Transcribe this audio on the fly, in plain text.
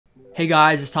Hey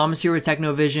guys, it's Thomas here with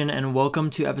Technovision and welcome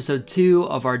to episode 2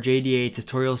 of our JDA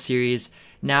tutorial series.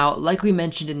 Now, like we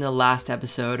mentioned in the last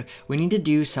episode, we need to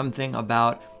do something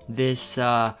about this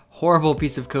horrible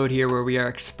piece of code here where we are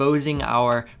exposing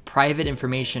our private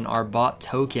information, our bot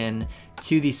token,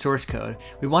 to the source code.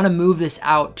 We want to move this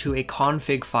out to a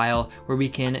config file where we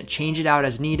can change it out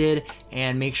as needed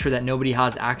and make sure that nobody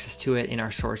has access to it in our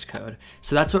source code.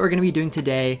 So that's what we're going to be doing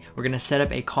today. We're going to set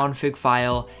up a config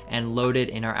file and load it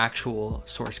in our actual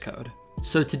source code.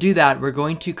 So to do that, we're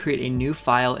going to create a new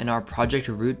file in our project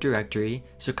root directory.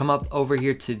 So come up over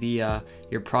here to the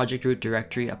your project root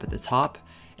directory up at the top,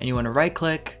 and you want to right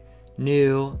click,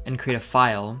 new, and create a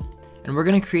file. And we're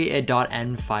going to create a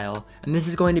 .env file, and this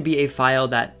is going to be a file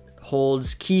that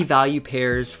holds key value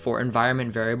pairs for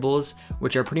environment variables,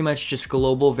 which are pretty much just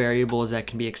global variables that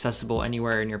can be accessible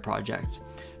anywhere in your project.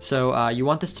 So you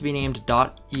want this to be named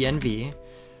 .env,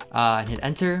 and hit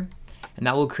enter, and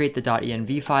that will create the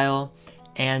 .env file.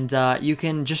 And you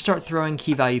can just start throwing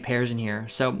key value pairs in here.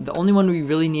 So the only one we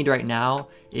really need right now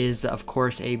is, of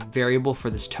course, a variable for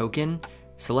this token.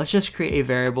 So let's just create a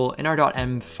variable in our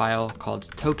 .env file called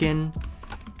token,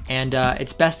 and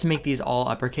it's best to make these all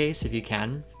uppercase if you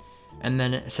can, and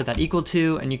then set that equal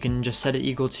to, and you can just set it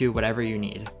equal to whatever you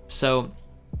need. So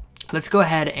let's go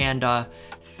ahead and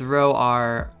throw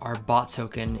our bot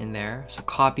token in there. So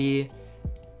copy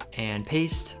and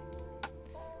paste.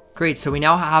 Great, so we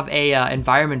now have a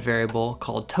environment variable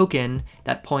called token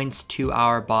that points to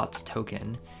our bot's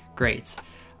token. Great.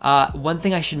 One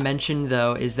thing I should mention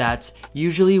though is that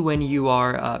usually when you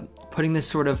are putting this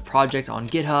sort of project on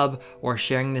GitHub or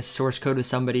sharing this source code with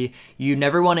somebody, you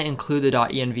never want to include the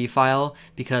 .env file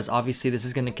because obviously this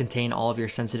is going to contain all of your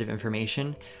sensitive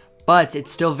information. But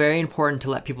it's still very important to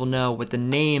let people know what the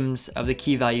names of the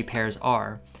key value pairs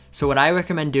are. So what I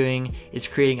recommend doing is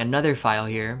creating another file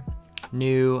here,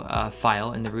 new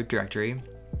file in the root directory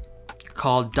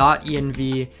called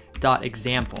 .env.example.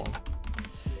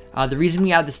 The reason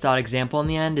we add this .example in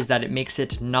the end is that it makes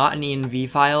it not an env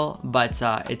file, but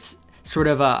it's sort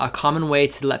of a common way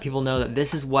to let people know that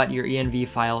this is what your env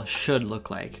file should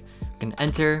look like. You can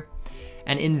enter,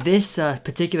 and in this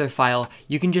particular file,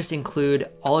 you can just include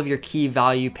all of your key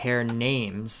value pair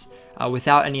names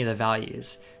without any of the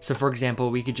values. So for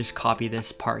example, we could just copy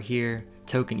this part here,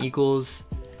 token equals,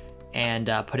 and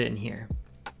put it in here.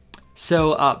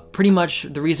 So pretty much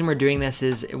the reason we're doing this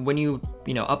is when you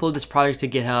upload this project to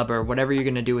GitHub or whatever you're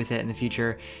going to do with it in the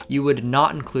future, you would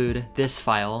not include this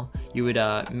file. You would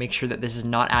make sure that this is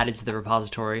not added to the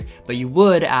repository, but you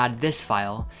would add this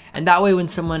file. And that way when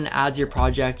someone adds your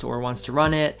project or wants to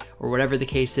run it or whatever the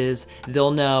case is,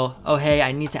 they'll know, oh hey,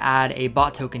 I need to add a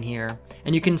bot token here.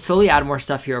 And you can slowly add more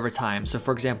stuff here over time. So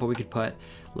for example, we could put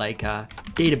like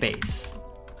database.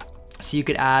 So you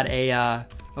could add a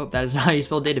oh, that is not how you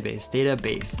spell database.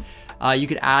 Database. You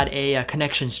could add a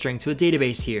connection string to a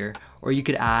database here, or you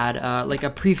could add like a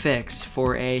prefix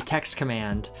for a text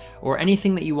command, or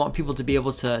anything that you want people to be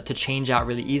able to change out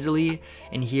really easily.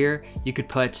 In here, you could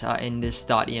put in this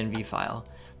 .env file.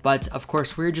 But of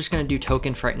course, we're just going to do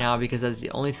token for right now because that's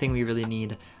the only thing we really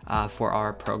need for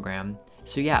our program.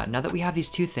 So yeah, now that we have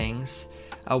these two things,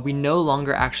 we no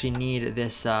longer actually need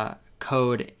this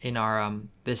code in our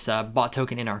bot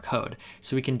token in our code,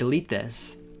 so we can delete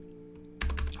this.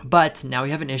 But now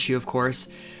we have an issue, of course.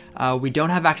 We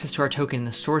don't have access to our token in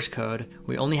the source code.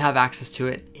 We only have access to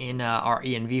it in our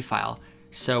env file.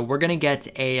 So we're gonna get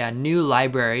a new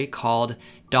library called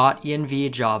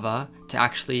 .env.java to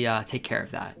actually take care of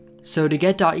that. So to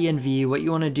get .env, what you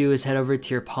want to do is head over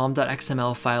to your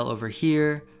pom.xml file over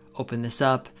here, open this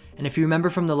up. And if you remember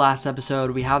from the last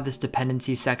episode, we have this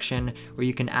dependency section where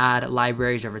you can add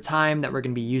libraries over time that we're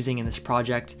going to be using in this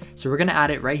project. So we're going to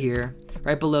add it right here,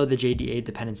 right below the JDA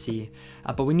dependency,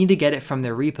 but we need to get it from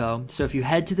their repo. So if you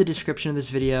head to the description of this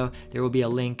video, there will be a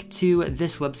link to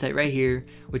this website right here,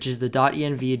 which is the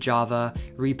 .env Java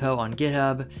repo on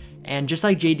GitHub. And just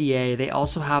like JDA, they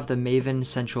also have the Maven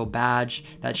Central badge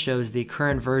that shows the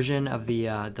current version of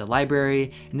the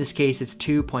library. In this case, it's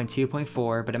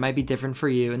 2.2.4, but it might be different for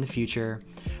you in the future.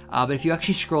 But if you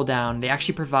actually scroll down, they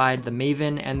actually provide the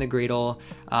Maven and the Gradle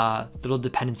little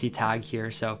dependency tag here.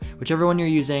 So whichever one you're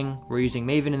using, we're using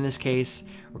Maven in this case.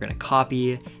 We're going to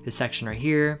copy this section right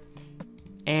here,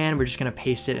 and we're just going to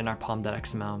paste it in our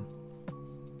pom.xml.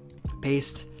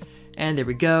 Paste. And there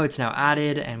we go, it's now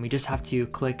added, and we just have to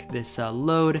click this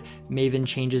load Maven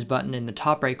changes button in the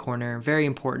top right corner. Very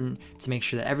important to make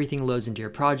sure that everything loads into your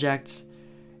project.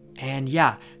 And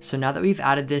yeah, so now that we've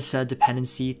added this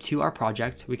dependency to our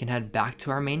project, we can head back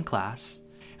to our main class,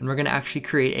 and we're gonna actually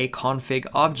create a config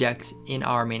object in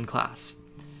our main class.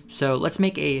 So let's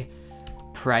make a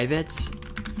private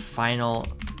final,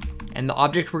 and the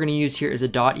object we're going to use here is a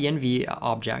 .env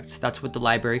object. That's what the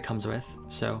library comes with.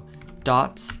 So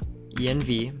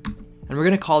 .env, and we're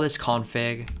going to call this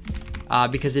config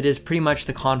because it is pretty much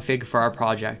the config for our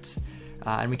project.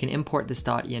 And we can import this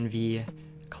 .env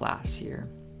class here.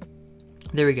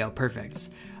 There we go, perfect.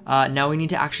 Now we need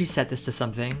to actually set this to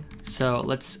something. So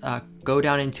let's go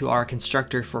down into our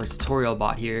constructor for tutorial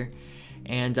bot here.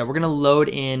 And we're gonna load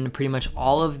in pretty much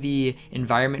all of the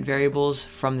environment variables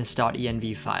from this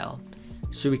 .env file.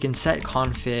 So we can set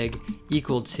config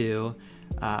equal to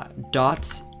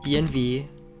 .env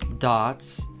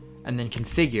dot, and then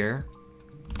configure,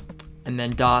 and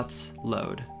then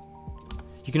 .load.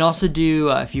 You can also do,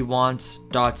 if you want,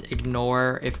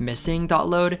 .ignore if missing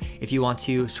 .load, if you want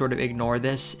to sort of ignore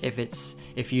this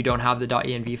if you don't have the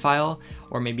 .env file,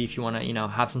 or maybe if you want to,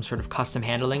 have some sort of custom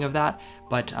handling of that.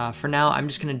 But for now, I'm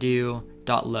just going to do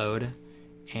 .load,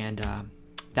 and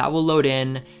that will load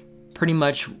in pretty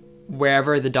much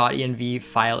wherever the .env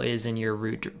file is in your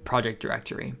root project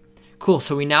directory. Cool,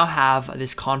 so we now have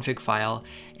this config file,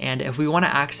 and if we want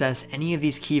to access any of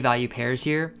these key value pairs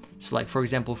here, so like for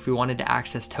example, if we wanted to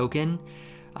access token,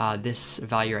 this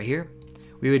value right here,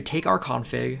 we would take our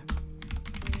config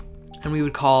and we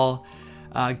would call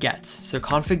get. So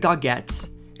config.get,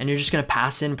 and you're just going to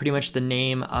pass in pretty much the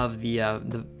name of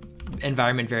the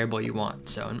environment variable you want.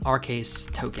 So in our case,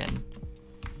 token.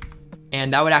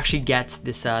 And that would actually get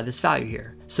this this value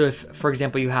here. So if, for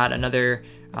example, you had another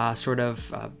sort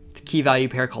of key value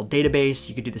pair called database,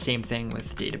 you could do the same thing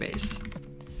with database.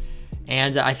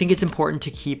 And I think it's important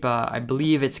to keep, I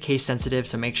believe it's case sensitive,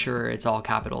 so make sure it's all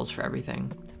capitals for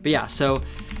everything. But yeah, so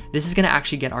this is gonna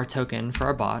actually get our token for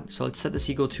our bot. So let's set this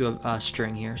equal to a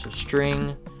string here. So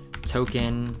string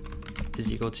token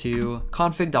is equal to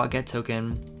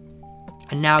config.getToken.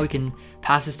 And now we can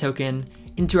pass this token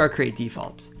into our create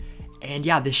default. And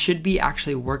yeah, this should be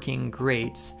actually working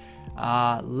great.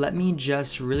 Let me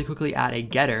just really quickly add a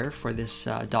getter for this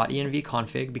 .env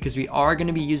config, because we are going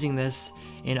to be using this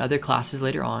in other classes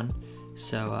later on.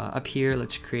 So up here,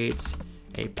 let's create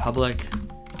a public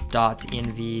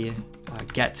 .env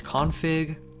get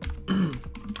config,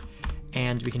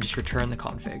 and we can just return the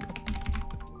config.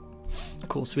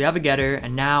 Cool, so we have a getter,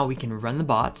 and now we can run the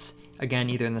bots, again,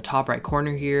 either in the top right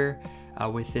corner here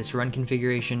with this run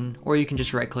configuration, or you can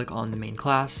just right click on the main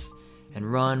class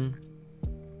and run.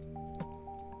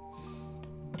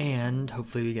 And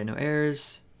hopefully we get no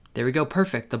errors. There we go,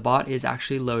 perfect. The bot is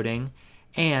actually loading.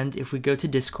 And if we go to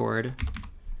Discord,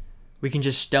 we can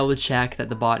just double check that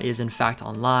the bot is in fact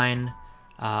online.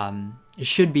 It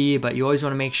should be, but you always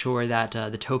want to make sure that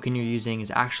the token you're using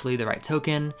is actually the right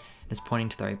token and is pointing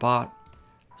to the right bot.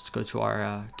 Let's go to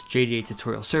our JDA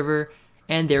tutorial server,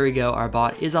 and there we go, our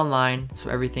bot is online,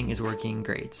 so everything is working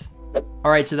great.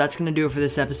 Alright, so that's gonna do it for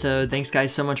this episode. Thanks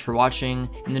guys so much for watching.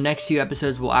 In the next few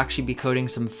episodes, we'll actually be coding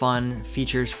some fun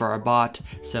features for our bot,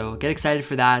 so get excited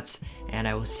for that, and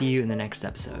I will see you in the next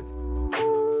episode.